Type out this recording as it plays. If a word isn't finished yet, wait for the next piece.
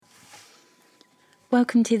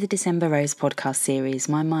Welcome to the December Rose podcast series.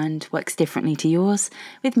 My mind works differently to yours,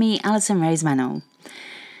 with me, Alison Rose Manall.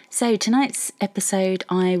 So tonight's episode,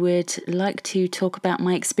 I would like to talk about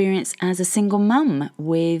my experience as a single mum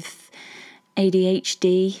with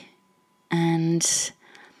ADHD and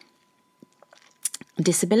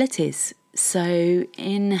disabilities. So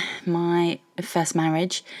in my first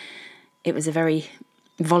marriage, it was a very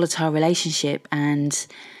volatile relationship, and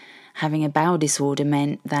having a bowel disorder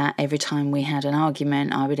meant that every time we had an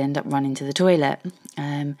argument, I would end up running to the toilet.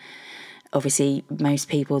 Obviously, most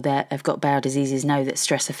people that have got bowel diseases know that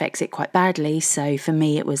stress affects it quite badly. So for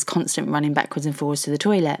me, it was constant running backwards and forwards to the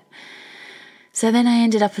toilet. So then I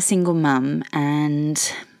ended up a single mum, and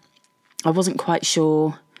I wasn't quite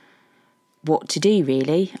sure what to do,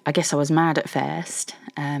 really. I guess I was mad at first.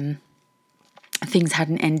 Things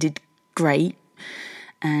hadn't ended great,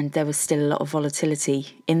 and there was still a lot of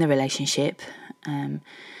volatility in the relationship.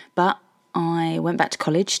 But I went back to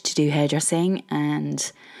college to do hairdressing,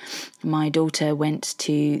 and my daughter went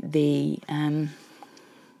to the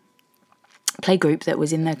playgroup that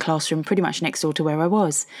was in the classroom pretty much next door to where I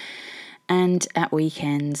was. And at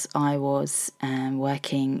weekends, I was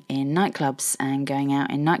working in nightclubs and going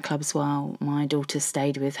out in nightclubs while my daughter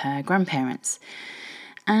stayed with her grandparents.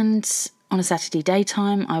 And on a Saturday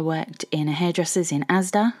daytime, I worked in a hairdresser's in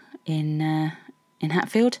Asda in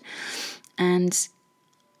Hatfield, and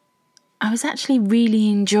I was actually really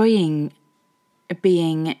enjoying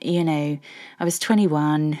being, I was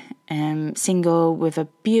 21, single with a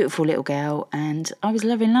beautiful little girl, and I was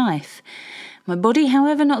loving life. My body,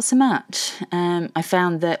 however, not so much. I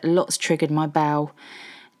found that lots triggered my bowel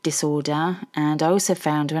disorder, and I also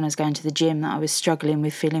found when I was going to the gym that I was struggling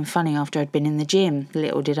with feeling funny after I'd been in the gym.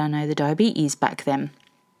 Little did I know the diabetes back then.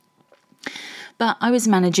 But I was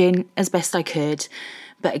managing as best I could,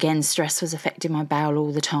 but again, stress was affecting my bowel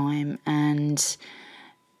all the time, and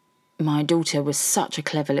my daughter was such a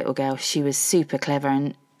clever little girl. She was super clever,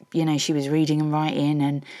 and she was reading and writing,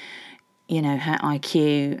 and her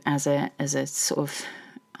IQ as a sort of,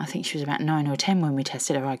 I think she was about 9 or 10 when we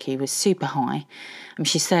tested her IQ, was super high.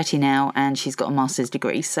 She's 30 now and she's got a master's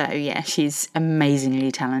degree, so yeah, she's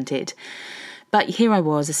amazingly talented. But here I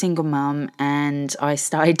was, a single mum, and I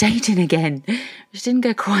started dating again, which didn't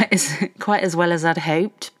go quite as well as I'd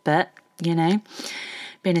hoped. But being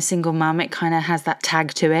a single mum, it kind of has that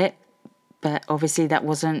tag to it. But obviously that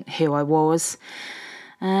wasn't who I was.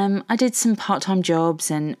 I did some part-time jobs,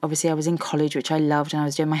 and obviously I was in college, which I loved, and I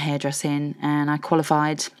was doing my hairdressing, and I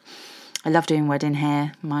qualified. I love doing wedding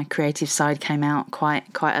hair. My creative side came out quite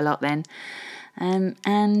a lot then.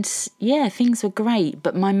 And yeah, things were great,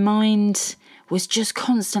 but my mind was just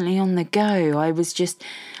constantly on the go. I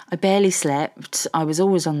barely slept. I was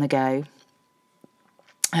always on the go.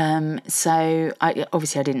 So I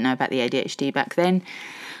didn't know about the ADHD back then.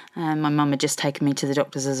 My mum had just taken me to the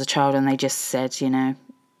doctors as a child, and they just said,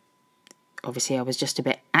 obviously I was just a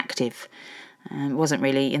bit active. It wasn't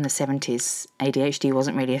really, in the 70s, ADHD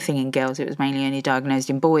wasn't really a thing in girls. It was mainly only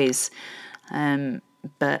diagnosed in boys.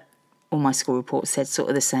 But all my school reports said sort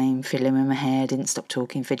of the same: fiddling with my hair, didn't stop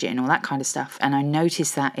talking, fidgeting, all that kind of stuff. And I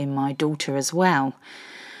noticed that in my daughter as well.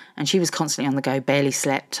 And she was constantly on the go, barely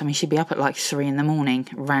slept. She'd be up at like 3 a.m,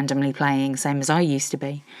 randomly playing, same as I used to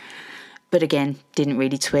be. But again, didn't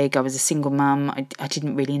really twig. I was a single mum. I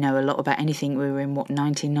didn't really know a lot about anything. We were in,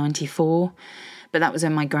 1994? But that was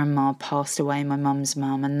when my grandma passed away, my mum's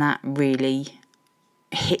mum, and that really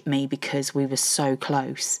hit me because we were so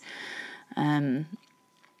close.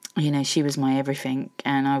 She was my everything,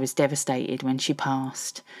 and I was devastated when she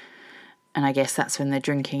passed. And I guess that's when the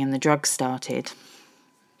drinking and the drugs started.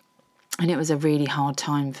 And it was a really hard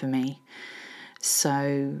time for me.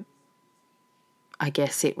 So I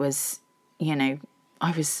guess it was,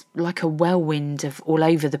 I was like a whirlwind of all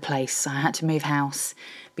over the place. I had to move house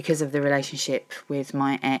because of the relationship with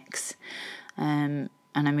my ex. And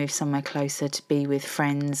I moved somewhere closer to be with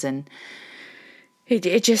friends, and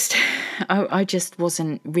I just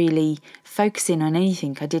wasn't really focusing on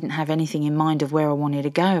anything. I didn't have anything in mind of where I wanted to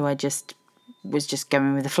go. I just was just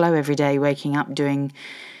going with the flow every day, waking up, doing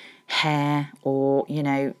hair, or,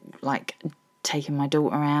 like taking my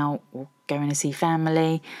daughter out or going to see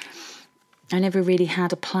family. I never really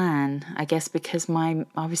had a plan, I guess, because I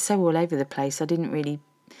was so all over the place. I didn't really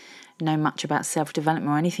know much about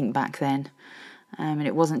self-development or anything back then. And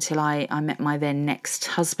it wasn't until I met my then next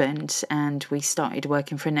husband, and we started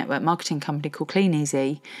working for a network marketing company called Clean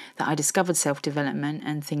Easy, that I discovered self-development,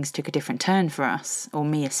 and things took a different turn for us, or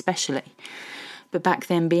me especially. But back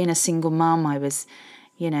then, being a single mum, I was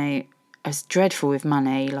dreadful with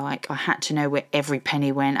money. Like, I had to know where every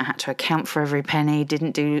penny went. I had to account for every penny,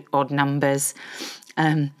 didn't do odd numbers.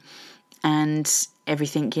 and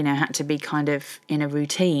everything, had to be kind of in a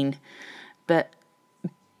routine. But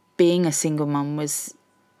being a single mum was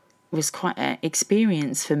quite an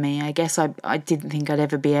experience for me. I guess I didn't think I'd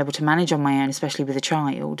ever be able to manage on my own, especially with a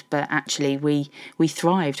child. But actually, we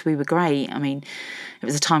thrived. We were great. I mean, it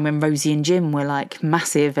was a time when Rosie and Jim were like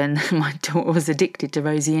massive, and my daughter was addicted to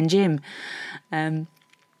Rosie and Jim. And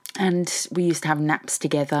we used to have naps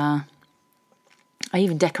together. I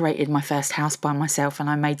even decorated my first house by myself, and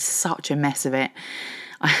I made such a mess of it.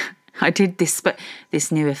 I did this, but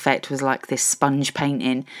this new effect was like this sponge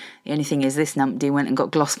painting. The only thing is, this numpty went and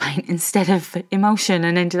got gloss paint instead of emulsion,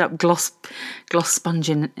 and ended up gloss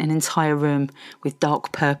sponging an entire room with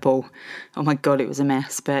dark purple. Oh my God, it was a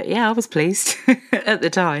mess. But yeah, I was pleased at the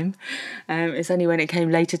time. It's only when it came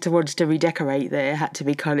later towards to redecorate that it had to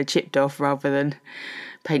be kind of chipped off rather than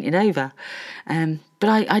painted over. But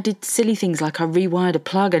I did silly things like I rewired a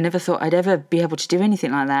plug. I never thought I'd ever be able to do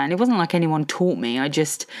anything like that. And it wasn't like anyone taught me. I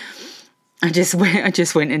just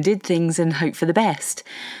went and did things and hoped for the best.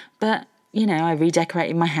 But, I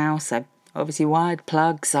redecorated my house. I obviously wired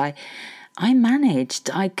plugs. I managed.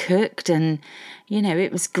 I cooked, and,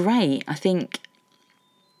 it was great. I think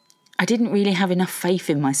I didn't really have enough faith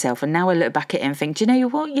in myself. And now I look back at it and think, do you know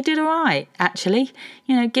what? You did all right, actually.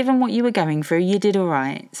 Given what you were going through, you did all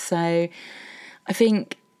right. So I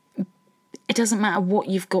think it doesn't matter what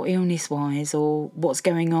you've got illness-wise or what's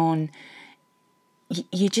going on.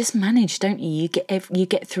 You just manage, don't you? You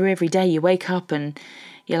get through every day. You wake up and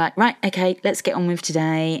you're like, right, okay, let's get on with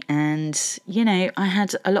today. And, I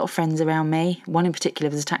had a lot of friends around me. One in particular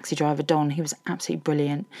was a taxi driver, Don. He was absolutely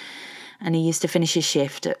brilliant. And he used to finish his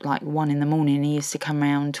shift at like 1 a.m. He used to come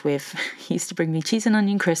round he used to bring me cheese and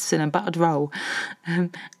onion crisps and a buttered roll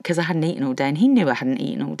because I hadn't eaten all day. And he knew I hadn't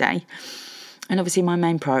eaten all day. And obviously my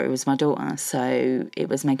main priority was my daughter, so it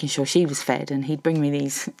was making sure she was fed, and he'd bring me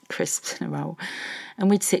these crisps and a roll. And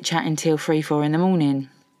we'd sit chatting till 3, 4 a.m.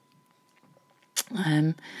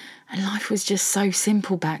 And life was just so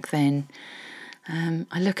simple back then.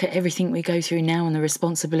 I look at everything we go through now and the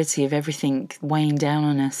responsibility of everything weighing down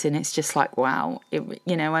on us, and it's just like, wow.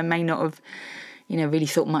 I may not have, really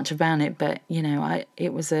thought much about it, but,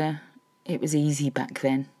 it was easy back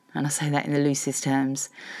then. And I say that in the loosest terms.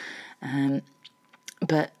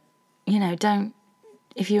 But,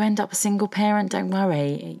 if you end up a single parent, don't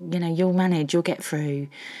worry. You'll manage, you'll get through.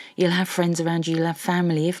 You'll have friends around you, you'll have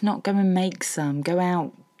family. If not, go and make some. Go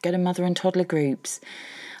out, go to mother and toddler groups.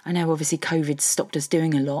 I know obviously COVID stopped us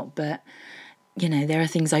doing a lot, but, there are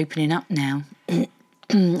things opening up now. I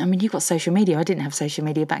mean, you've got social media. I didn't have social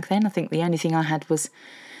media back then. I think the only thing I had was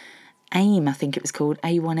AIM, I think it was called,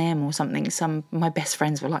 A1M or something. My best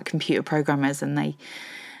friends were like computer programmers, and they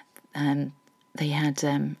had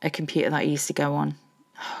a computer that I used to go on.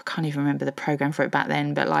 Oh, I can't even remember the program for it back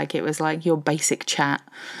then, but it was like your basic chat.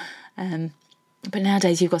 But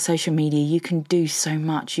nowadays you've got social media. You can do so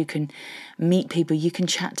much. You can meet people. You can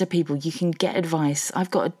chat to people. You can get advice. I've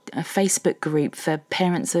got a Facebook group for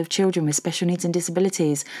parents of children with special needs and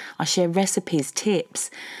disabilities. I share recipes, tips,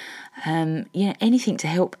 anything to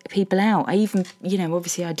help people out. I even,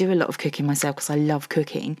 obviously I do a lot of cooking myself because I love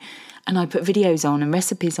cooking. And I put videos on and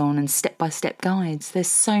recipes on and step-by-step guides. There's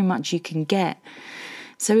so much you can get.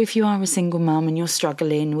 So if you are a single mum and you're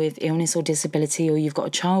struggling with illness or disability, or you've got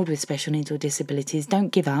a child with special needs or disabilities, don't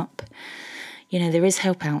give up. There is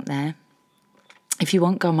help out there. If you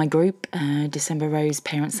want, go on my group, December Rose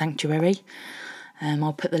Parent Sanctuary.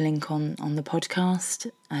 I'll put the link on the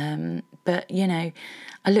podcast. But, I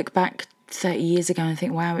look back 30 years ago and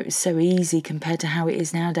think, wow, it was so easy compared to how it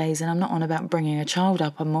is nowadays. And I'm not on about bringing a child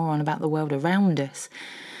up. I'm more on about the world around us.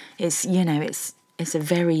 It's a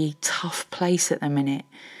very tough place at the minute.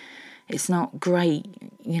 It's not great.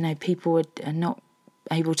 People are not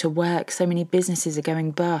able to work. So many businesses are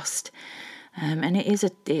going bust. And it is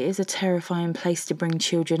a terrifying place to bring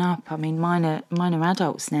children up. I mean, mine are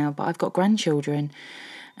adults now, but I've got grandchildren.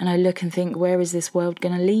 And I look and think, where is this world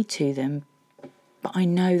going to lead to them? But I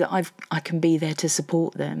know that I can be there to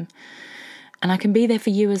support them. And I can be there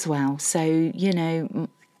for you as well. So,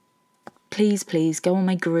 please go on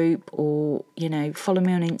my group, or, follow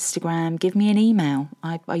me on Instagram. Give me an email.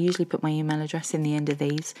 I usually put my email address in the end of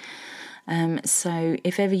these. So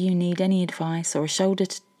if ever you need any advice or a shoulder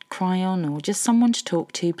to cry on, or just someone to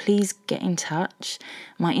talk to, please get in touch.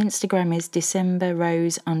 My Instagram is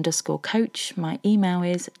DecemberRose_coach. My email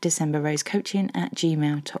is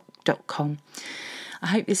decemberrosecoaching@gmail.com. I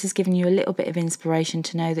hope this has given you a little bit of inspiration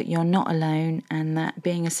to know that you're not alone, and that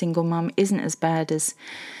being a single mum isn't as bad as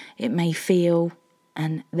it may feel,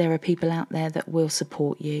 and there are people out there that will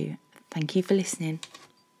support you. Thank you for listening.